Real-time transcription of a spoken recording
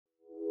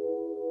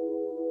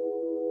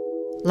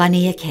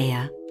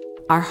Laniakea,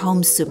 our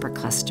home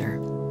supercluster.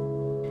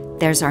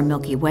 There's our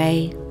Milky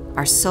Way,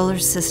 our solar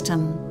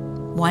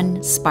system,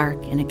 one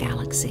spark in a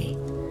galaxy.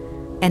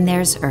 And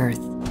there's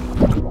Earth,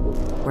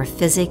 where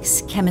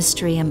physics,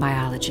 chemistry, and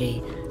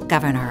biology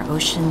govern our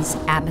oceans,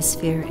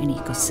 atmosphere, and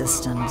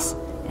ecosystems,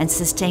 and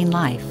sustain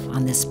life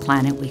on this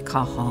planet we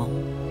call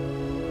home.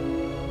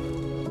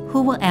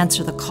 Who will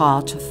answer the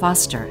call to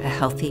foster a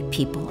healthy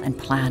people and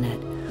planet?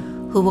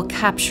 Who will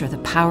capture the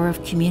power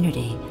of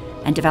community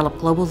and develop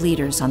global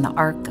leaders on the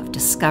arc of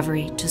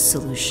discovery to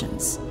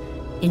solutions?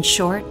 In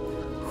short,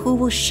 who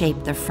will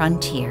shape the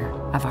frontier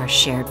of our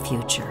shared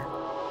future?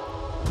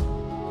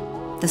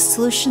 The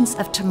solutions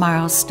of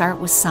tomorrow start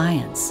with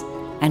science,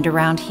 and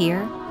around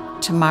here,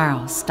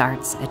 tomorrow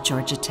starts at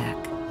Georgia Tech.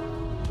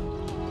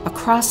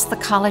 Across the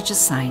College of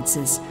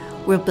Sciences,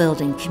 we're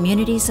building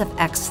communities of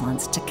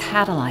excellence to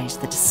catalyze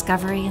the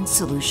discovery and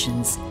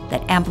solutions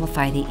that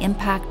amplify the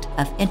impact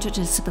of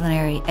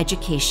interdisciplinary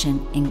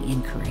education and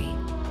inquiry.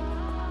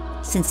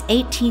 Since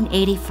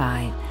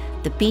 1885,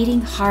 the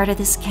beating heart of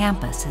this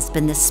campus has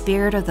been the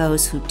spirit of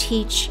those who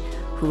teach,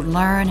 who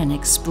learn and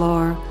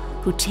explore,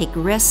 who take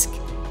risk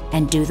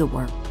and do the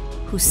work,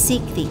 who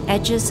seek the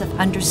edges of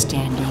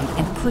understanding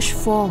and push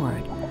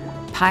forward,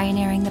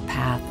 pioneering the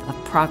path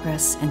of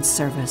progress and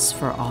service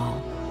for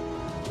all.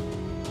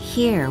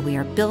 Here we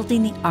are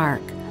building the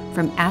arc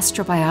from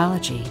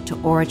astrobiology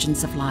to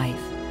origins of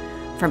life,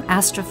 from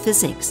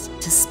astrophysics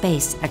to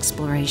space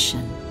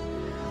exploration,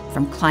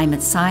 from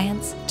climate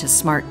science to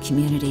smart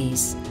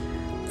communities,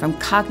 from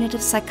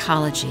cognitive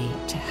psychology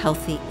to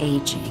healthy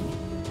aging,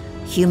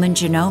 human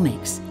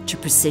genomics to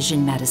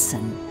precision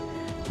medicine,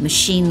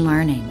 machine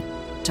learning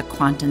to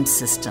quantum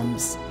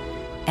systems,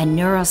 and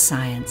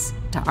neuroscience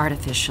to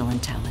artificial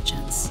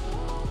intelligence.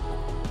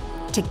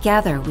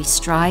 Together we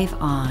strive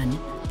on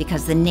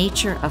because the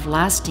nature of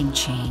lasting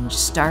change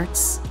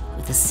starts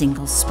with a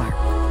single spark.